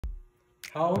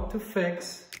how to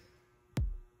fix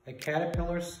a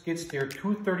Caterpillar skid steer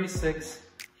 236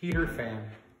 heater fan.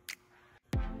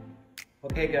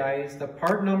 Okay guys, the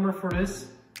part number for this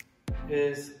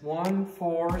is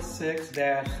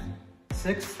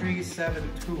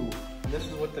 146-6372. This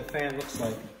is what the fan looks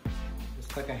like.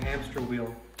 It's like a hamster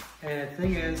wheel. And the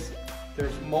thing is,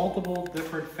 there's multiple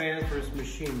different fans for this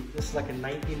machine. This is like a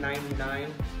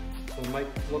 1999, so it might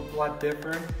look a lot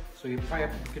different. So you probably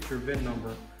have to get your VIN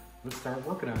number. Let's start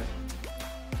working on it.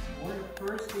 One of the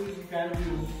first things you gotta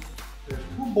do, there's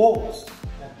two bolts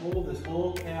that hold this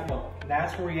whole tab up. And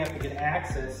that's where you have to get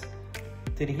access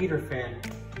to the heater fan.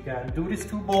 You gotta do these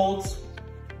two bolts,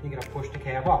 you gotta push the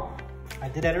cab up. I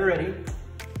did that already.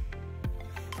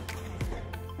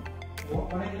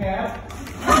 Open the cab.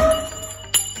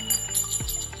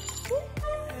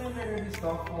 And there's this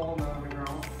stuff falling on the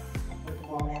ground. With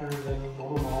washers and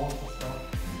roll malls and stuff.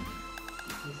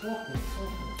 It's open, it's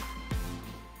open.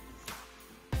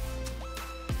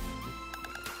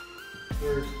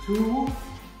 There's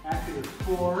there's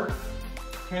four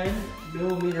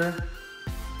 10mm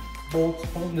bolts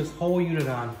holding this whole unit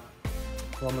on.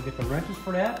 So I'm gonna get the wrenches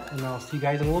for that, and I'll see you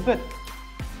guys in a little bit.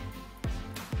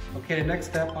 Okay, the next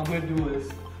step I'm gonna do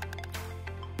is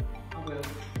I'm gonna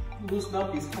loosen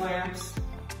up these clamps,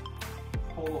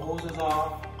 pull the hoses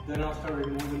off, then I'll start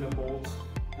removing the bolts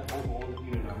that hold the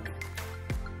unit on.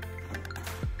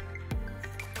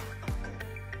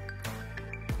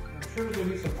 I'm sure there's gonna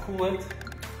be some coolant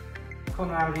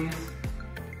coming out of these.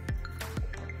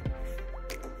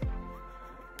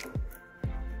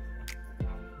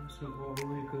 This will go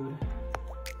really good.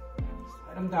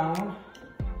 Slide them down.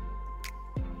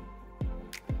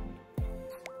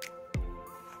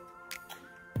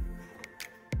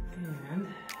 And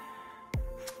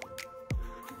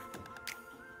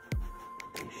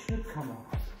they should come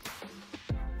off.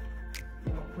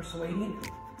 Persuading.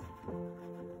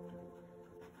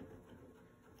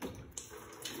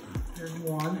 There's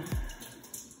one.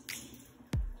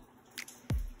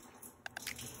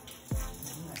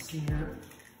 Let's see here.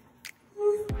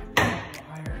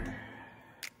 Higher.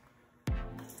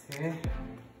 Okay.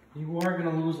 You are going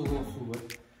to lose a little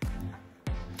fluid.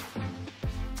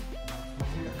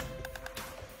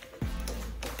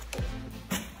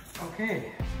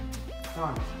 Okay.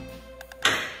 Done.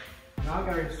 Now I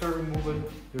got to start removing.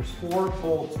 There's 4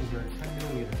 bolts in here,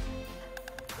 10mm.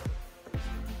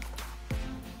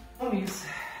 These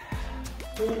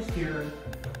holes here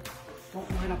don't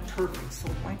line up perfect, so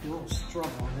it might be a little struggle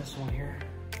on this one here.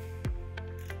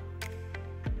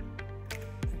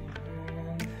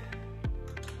 And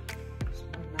this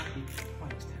might not be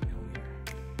quite as 10mm.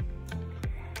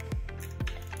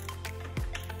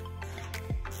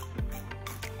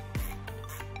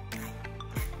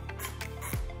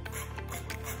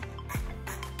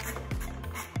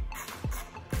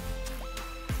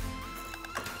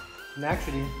 And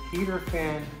actually, the heater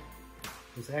fan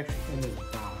is actually in this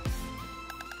box.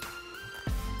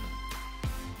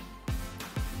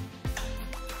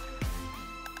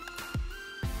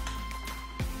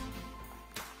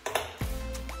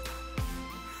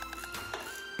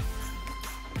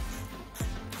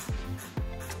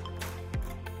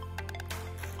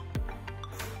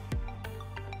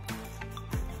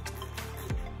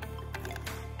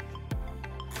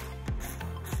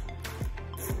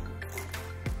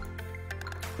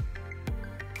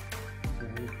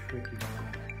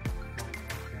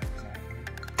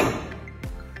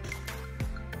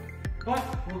 But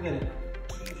we'll get it.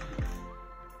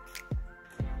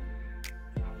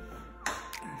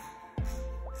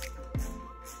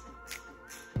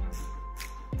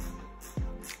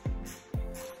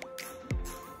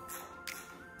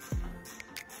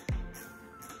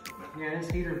 Yeah,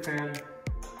 this heater fan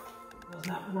was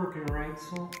not working right,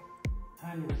 so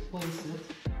time to replace it.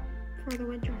 For the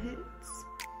winter hits.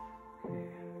 Okay.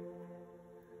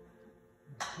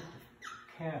 Let's put the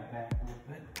cab back a little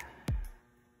bit.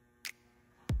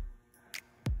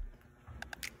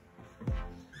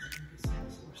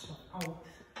 Out.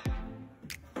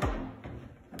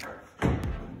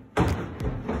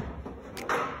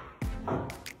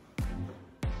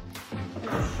 It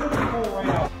should pull right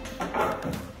out.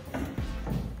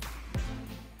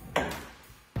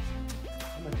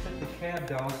 I'm going to take the cab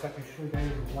down so I can show you guys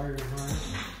the wiring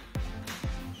harness.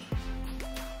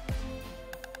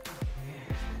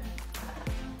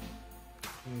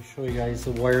 Let me show you guys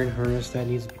the wiring harness that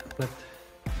needs to be clipped.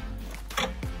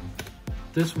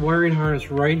 This wiring harness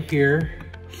right here,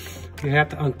 you have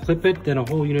to unclip it, then a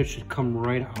whole unit should come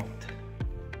right out.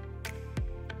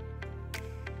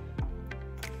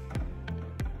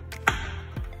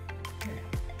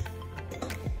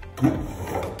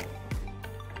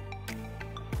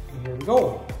 we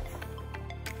go.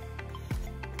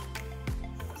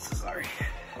 This is our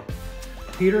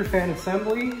heater fan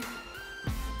assembly.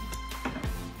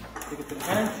 Take it to the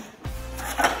bench.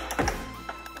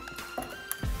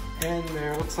 And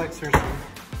there looks like there's some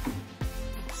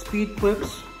speed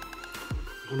clips,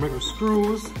 some regular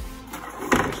screws.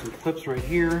 There's some clips right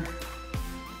here.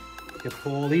 You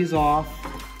pull these off.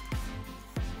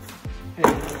 And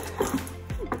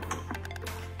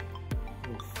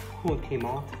one came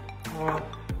off.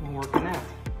 I'm working that.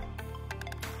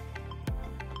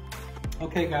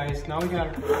 Okay guys, now we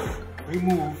gotta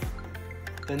remove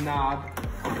the knob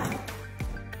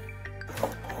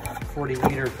for the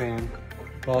heater fan.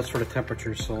 Well, it's for the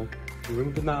temperature, so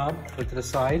remove the knob, put it to the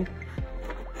side.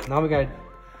 Now we gotta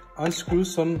unscrew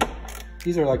some,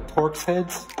 these are like Torx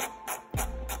heads.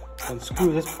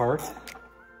 Unscrew this part.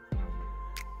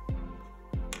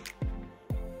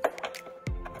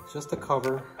 It's just a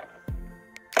cover.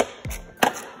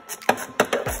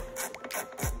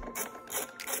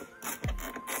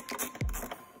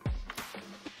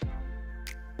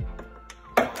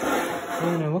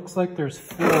 And it looks like there's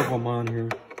 4 of them on here.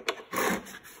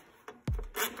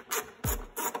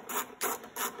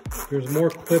 There's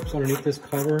more clips underneath this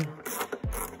cover,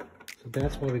 so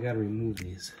that's why we gotta remove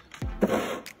these.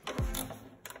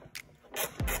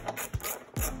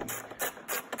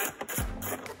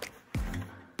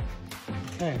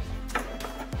 Okay.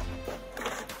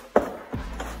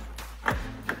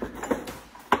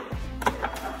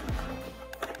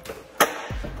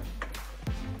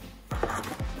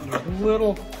 There's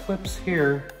little clips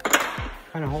here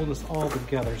kind of hold this all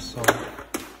together, so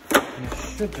it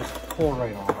should just pull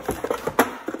right off.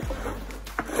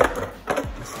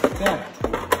 Just like that.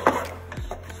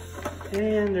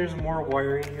 And there's more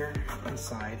wiring here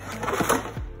inside.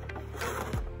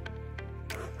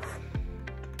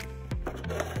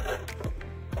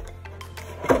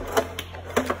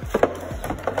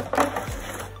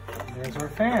 There's our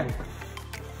fan.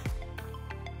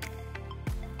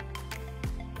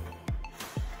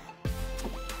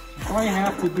 All you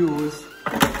have to do is,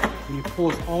 when you pull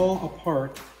this all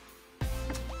apart,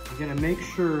 you're gonna make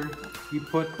sure you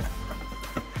put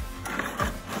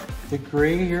the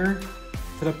gray here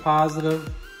to the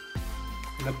positive,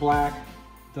 and the black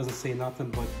doesn't say nothing,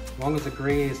 but as long as the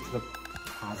gray is to the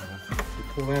positive. You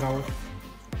pull that out,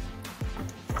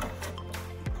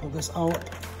 pull this out,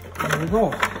 and there we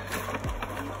go.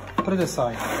 Put it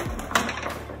aside.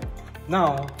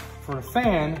 Now, for the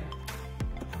fan,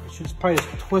 it should probably just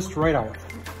twist right out.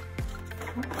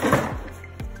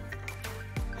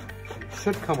 It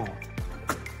should come out.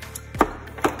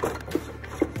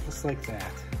 Just like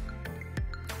that.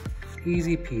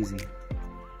 Easy peasy.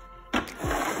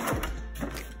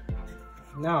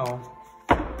 Now,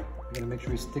 I'm gonna make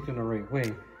sure we stick it in the right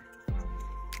way.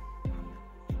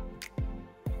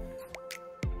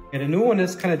 And the new one,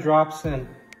 this kind of drops in.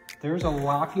 There's a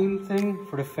locking thing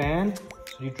for the fan.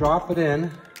 So you drop it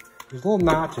in, there's little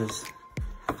notches.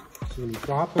 So when you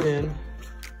drop it in,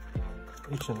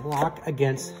 it should lock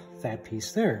against that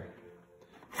piece there.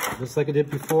 Just like I did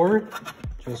before,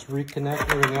 just reconnect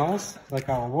everything else like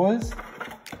how it was.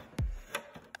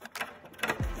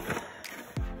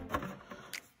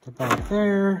 About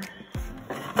there.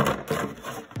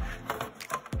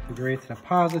 Gray to the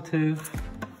positive.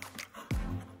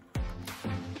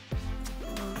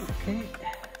 Okay.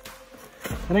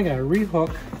 Then I gotta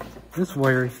rehook this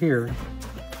wire here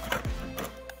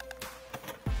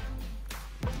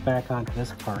back onto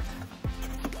this part.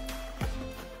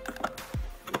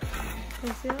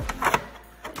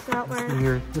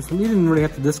 Here. This one, you didn't really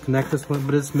have to disconnect this one,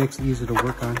 but this makes it easier to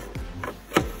work on.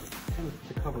 Put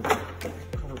the cover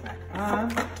back on.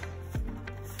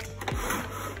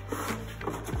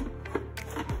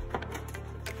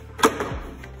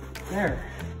 There.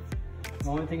 The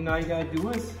only thing now you gotta do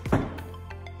is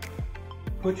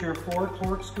put your 4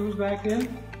 Torx screws back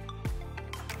in.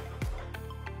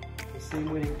 The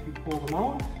same way you pull them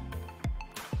out.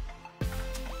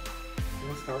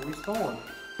 And start reinstalling.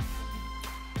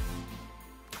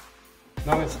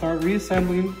 Now let's start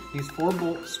reassembling these 4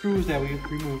 bolt screws that we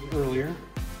removed earlier.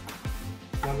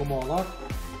 Snug them all up.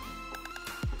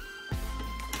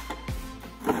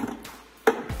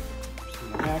 Just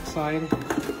on the back side.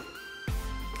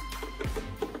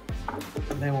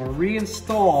 And then we'll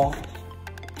reinstall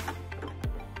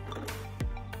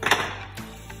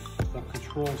the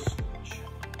control switch.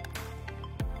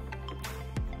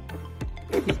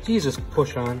 These just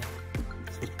push on.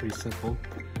 This is pretty simple.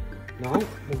 Now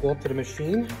we'll go up to the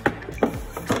machine,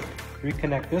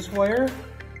 reconnect this wire,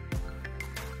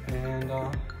 and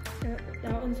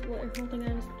that one's what you're holding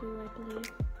on to, I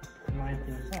believe. line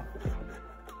things up.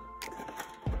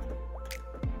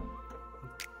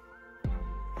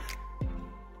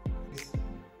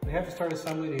 We have to start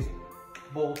assembling these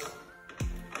bolts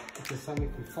because some of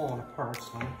them falling apart,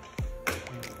 so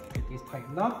get these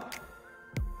tightened up.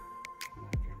 And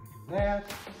after we do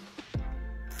that,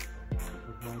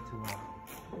 we're going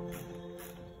to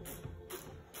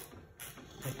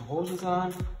take the hoses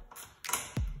on.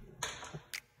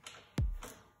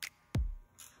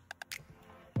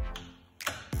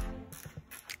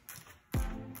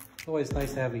 It's always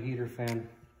nice to have a heater fan,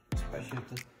 especially if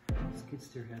the skid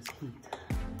steer has heat.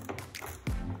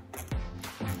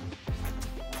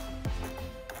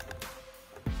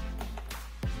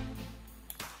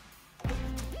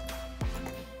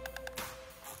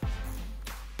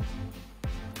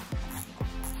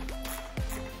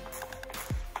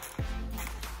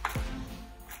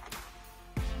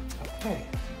 Okay,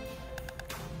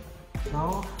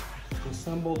 now to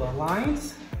assemble the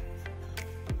lines,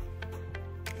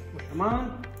 push them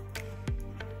on.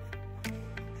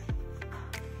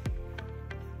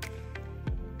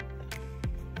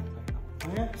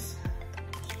 Clamps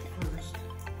first.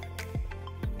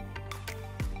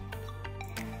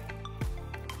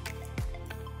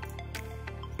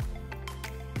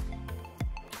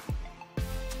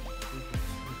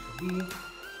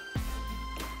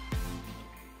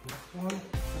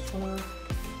 This one.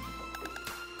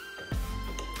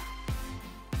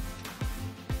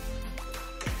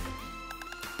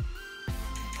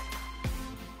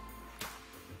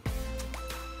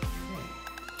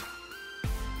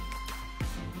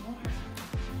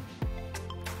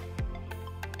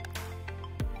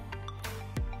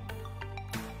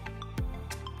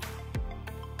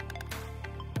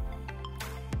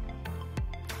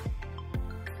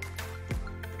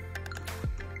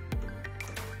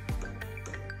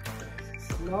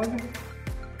 Snug.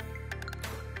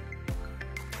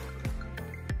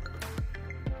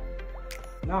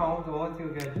 Now, the only thing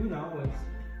we gotta do now is,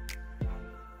 I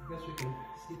guess we can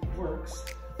see if it works.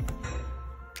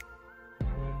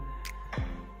 And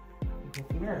go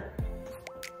from there.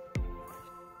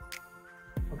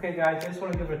 Okay guys, I just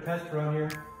want to give it a test run here.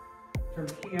 Turn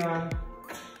the key on.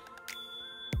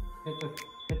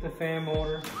 Hit the fan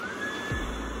motor.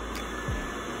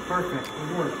 Perfect,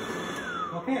 it works.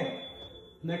 Okay,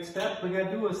 next step we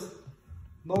gotta do is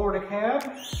lower the cab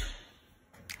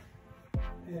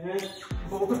and then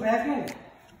bolt it back in.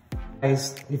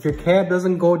 Guys, if your cab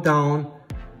doesn't go down,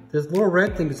 this little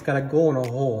red thing has gotta go in a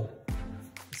hole.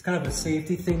 It's kind of a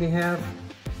safety thing they have.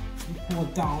 You pull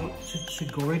it down, it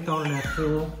should go right down in that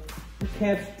hole. The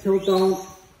cab should tilt down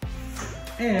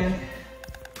and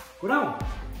go down.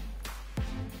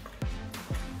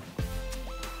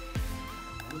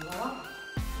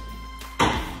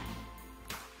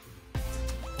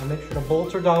 I'll make sure the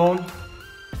bolts are down,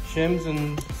 shims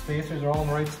and spacers are all in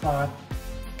the right spot.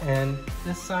 And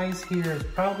this size here is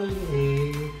probably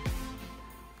a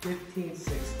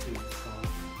 15/16. So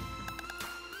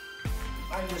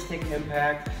I just take an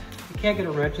impact. You can't get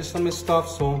a wrench in some of this stuff,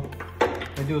 so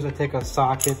what I do is I take a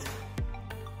socket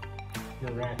and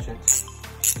a ratchet.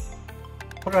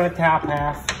 Put it on the top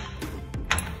half,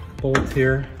 bolt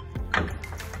here.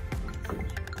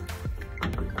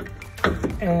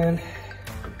 And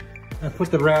I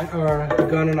put the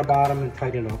gun in the bottom and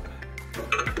tighten up.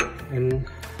 And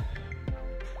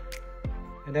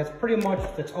that's pretty much,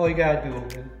 that's all you gotta do.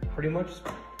 And pretty much,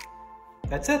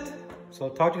 that's it. So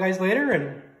talk to you guys later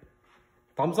and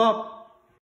thumbs up.